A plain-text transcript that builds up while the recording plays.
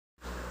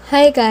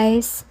Hi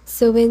guys,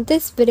 so in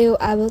this video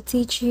I will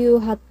teach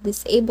you how to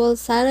disable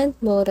silent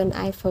mode on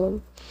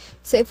iPhone.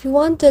 So if you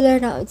want to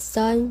learn how it's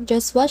done,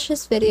 just watch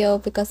this video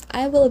because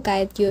I will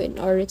guide you in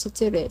order to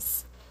do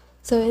this.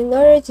 So in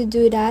order to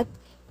do that,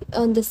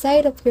 on the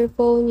side of your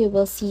phone you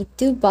will see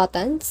two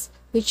buttons,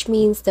 which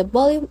means the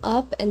volume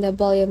up and the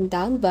volume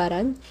down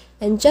button,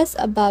 and just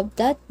above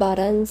that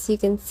buttons you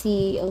can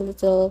see a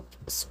little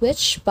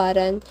switch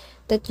button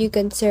that you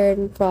can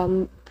turn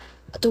from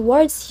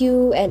towards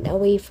you and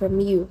away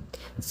from you.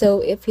 So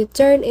if you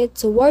turn it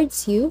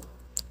towards you,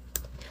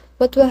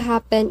 what will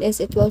happen is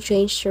it will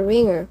change the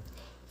ringer.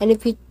 And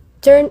if you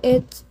turn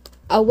it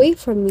away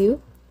from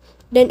you,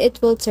 then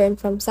it will turn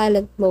from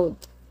silent mode.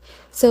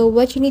 So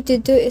what you need to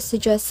do is to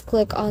just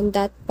click on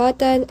that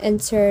button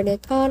and turn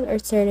it on or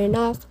turn it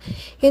off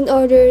in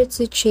order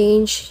to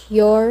change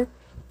your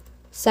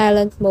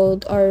silent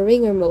mode or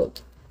ringer mode.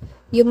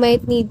 You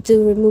might need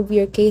to remove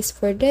your case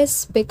for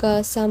this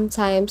because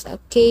sometimes a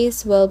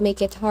case will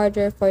make it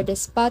harder for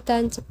this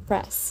button to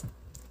press.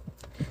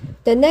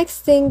 The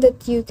next thing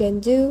that you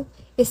can do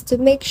is to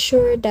make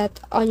sure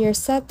that on your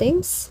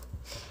settings,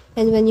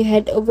 and when you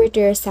head over to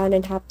your sound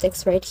and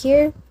haptics right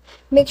here,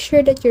 make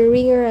sure that your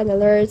ringer and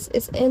alerts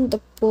is in the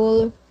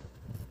full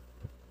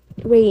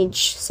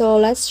range. So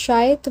let's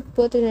try to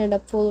put it in the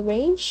full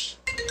range.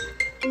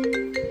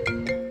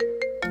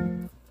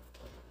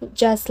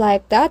 Just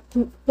like that,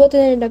 put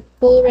it in the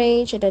full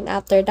range, and then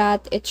after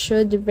that it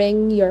should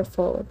ring your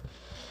phone.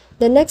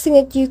 The next thing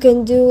that you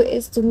can do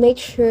is to make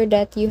sure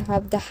that you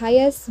have the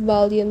highest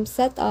volume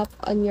set up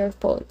on your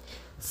phone.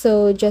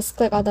 So just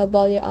click on the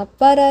volume up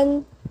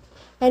button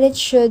and it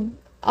should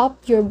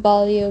up your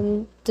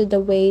volume to the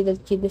way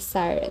that you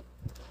desire it.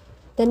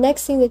 The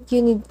next thing that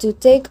you need to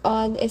take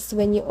on is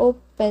when you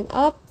open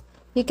up,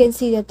 you can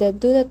see that the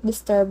do not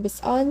disturb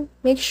is on.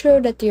 Make sure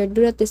that your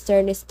do not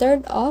disturb is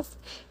turned off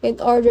in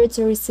order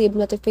to receive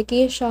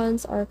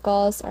notifications or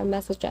calls or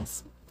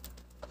messages.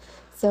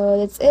 So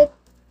that's it.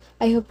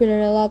 I hope you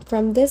learned a lot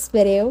from this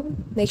video.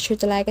 Make sure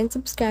to like and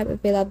subscribe if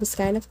you love this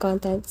kind of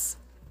contents.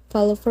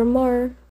 Follow for more.